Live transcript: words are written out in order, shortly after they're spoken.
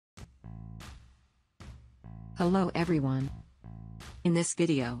Hello everyone. In this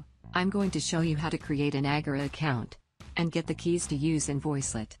video, I'm going to show you how to create an Agora account and get the keys to use in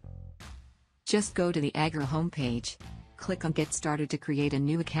Voiclet. Just go to the Agora homepage, click on Get Started to create a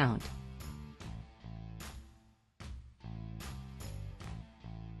new account.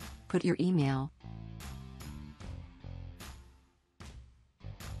 Put your email,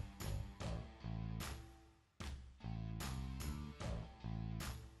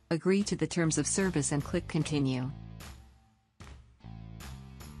 agree to the terms of service and click Continue.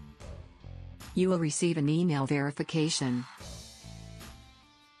 You will receive an email verification.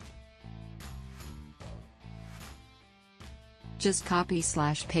 Just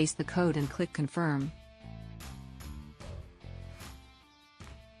copy/paste the code and click Confirm.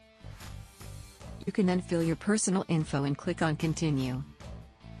 You can then fill your personal info and click on Continue.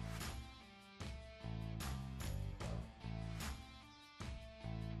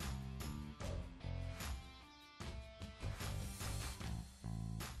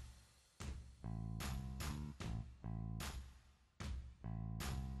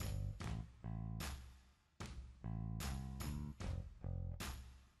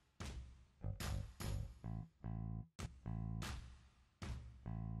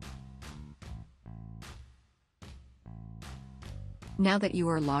 Now that you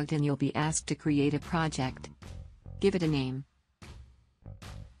are logged in, you'll be asked to create a project. Give it a name.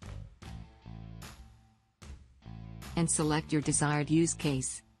 And select your desired use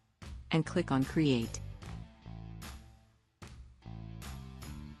case. And click on Create.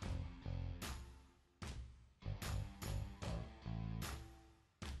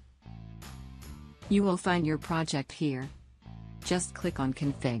 You will find your project here. Just click on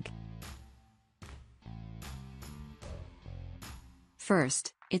Config.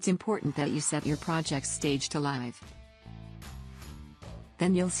 First, it's important that you set your project's stage to live.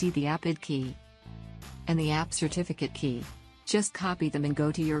 Then you'll see the app ID key and the app certificate key. Just copy them and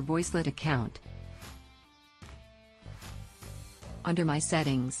go to your Voiclet account. Under My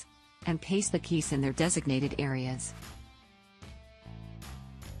Settings, and paste the keys in their designated areas.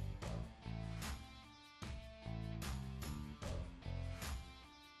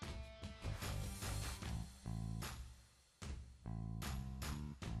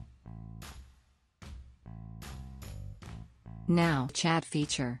 Now, Chat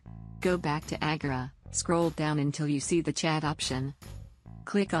feature. Go back to Agora, scroll down until you see the chat option.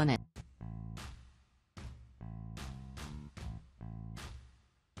 Click on it.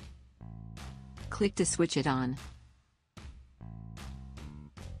 Click to switch it on.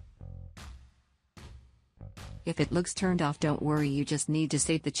 If it looks turned off, don't worry, you just need to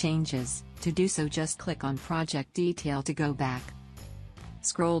save the changes. To do so, just click on Project Detail to go back.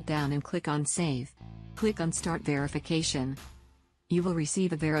 Scroll down and click on Save. Click on Start Verification. You will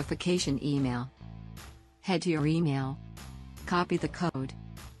receive a verification email. Head to your email. Copy the code.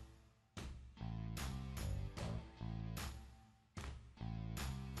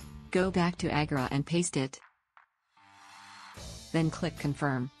 Go back to Agora and paste it. Then click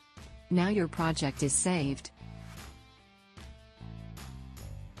Confirm. Now your project is saved.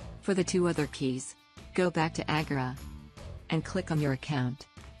 For the two other keys, go back to Agora and click on your account.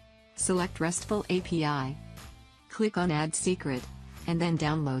 Select RESTful API. Click on Add Secret, and then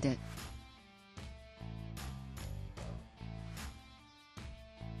download it.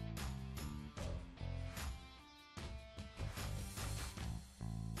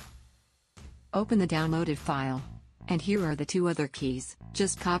 Open the downloaded file. And here are the two other keys,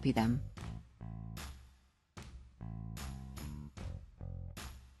 just copy them.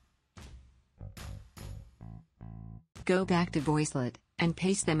 Go back to Voiclet, and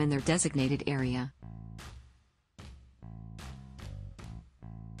paste them in their designated area.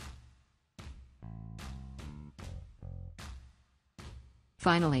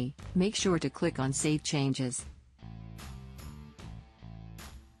 Finally, make sure to click on Save Changes.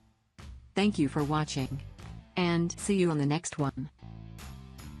 Thank you for watching. And see you on the next one.